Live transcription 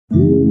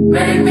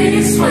Make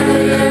me sweat,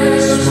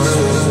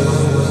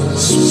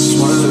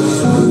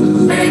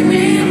 make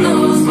me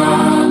lose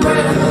my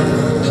breath,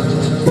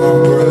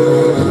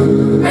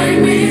 make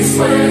me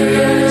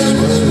sweat,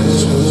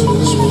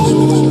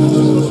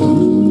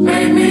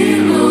 make me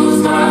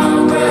lose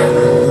my breath.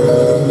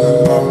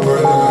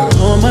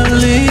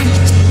 Normally,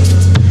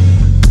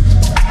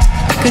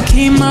 I could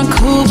keep my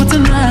cool, but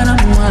tonight I'm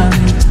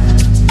wildin'.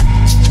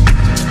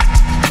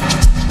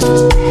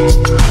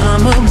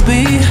 I'ma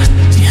be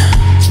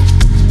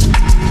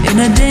in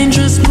a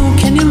dangerous mood,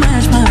 can you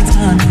match my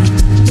timing?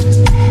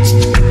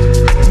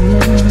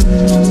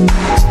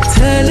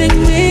 Telling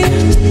me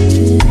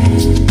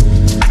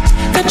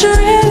that you're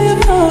really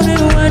about it,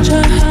 what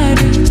you're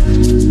hiding.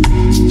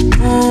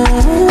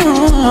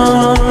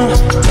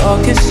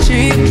 Talk is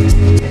cheap,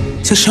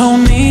 so show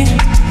me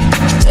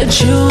that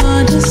you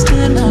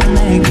understand I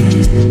like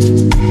it.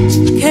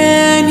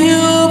 Can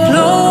you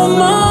blow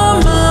my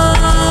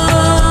mind?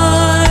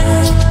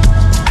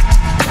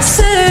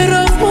 Set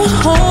off my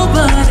whole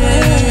body.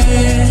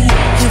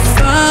 If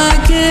I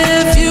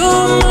give you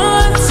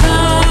my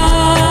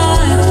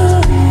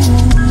time,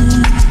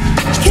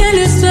 can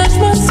you snatch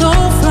my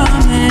soul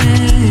from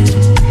it?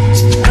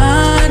 I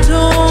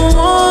don't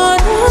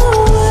wanna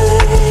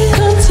wait.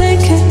 Come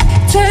take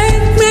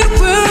me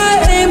where I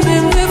ain't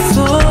been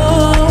before.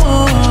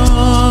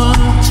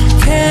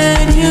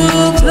 Can you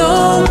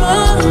blow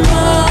my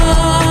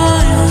mind?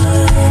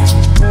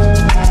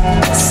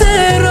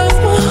 Set off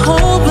my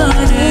whole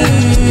body,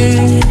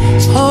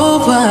 whole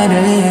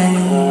body.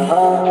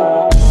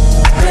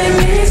 Make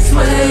me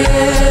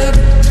sweat,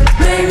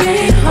 make me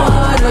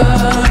harder,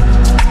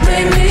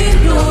 make me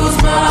lose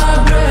my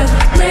breath,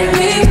 make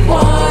me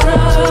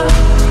water.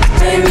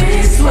 Make me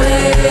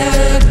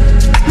sweat,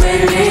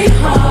 make me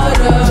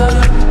harder,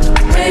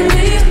 make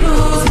me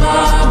lose my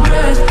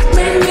breath,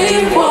 make me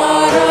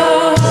water.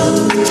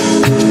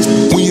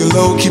 When you're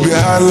low, keep it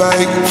high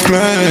like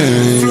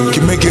flame.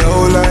 Can make your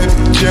whole life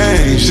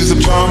change. Just a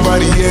palm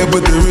body, yeah,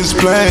 but there is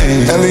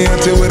plain.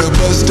 Eliante with a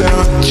bust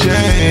down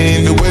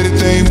chain. The way that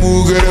they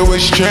move, girl, that way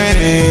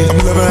strange. I'm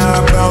loving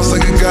how I bounce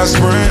like a got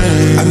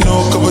spring. I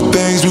know a couple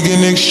things we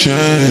can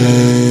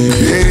exchange.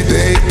 8 to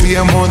 8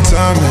 p.m. on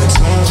timing.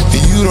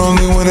 And you the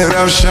only one that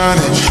I'm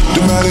shining.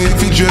 No matter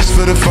if you dress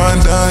for the fine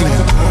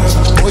dining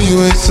or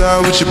you inside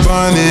with your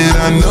bonnet.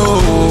 I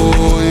know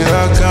you're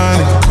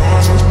iconic.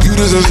 You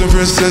deserve some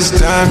princess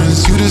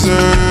diamonds. You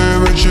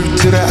deserve a trip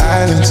to the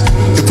islands.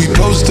 If we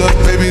post up,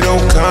 baby,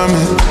 don't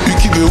comment. You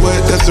keep it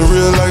wet, that's a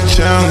real life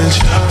challenge.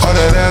 All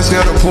that ass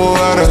gotta pour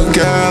out a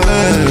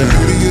gallon.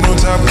 Baby, get on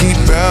top, keep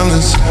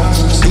balance.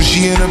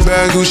 Gucci in the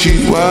bag,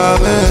 Gucci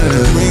wildin'.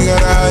 You ain't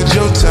gotta hide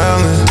your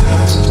talent.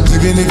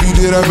 Even if you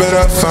did, I bet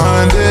I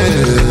find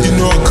it. You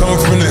know I come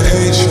from the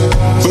H,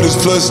 but it's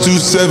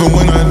 +27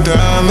 when I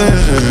dial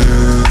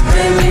in.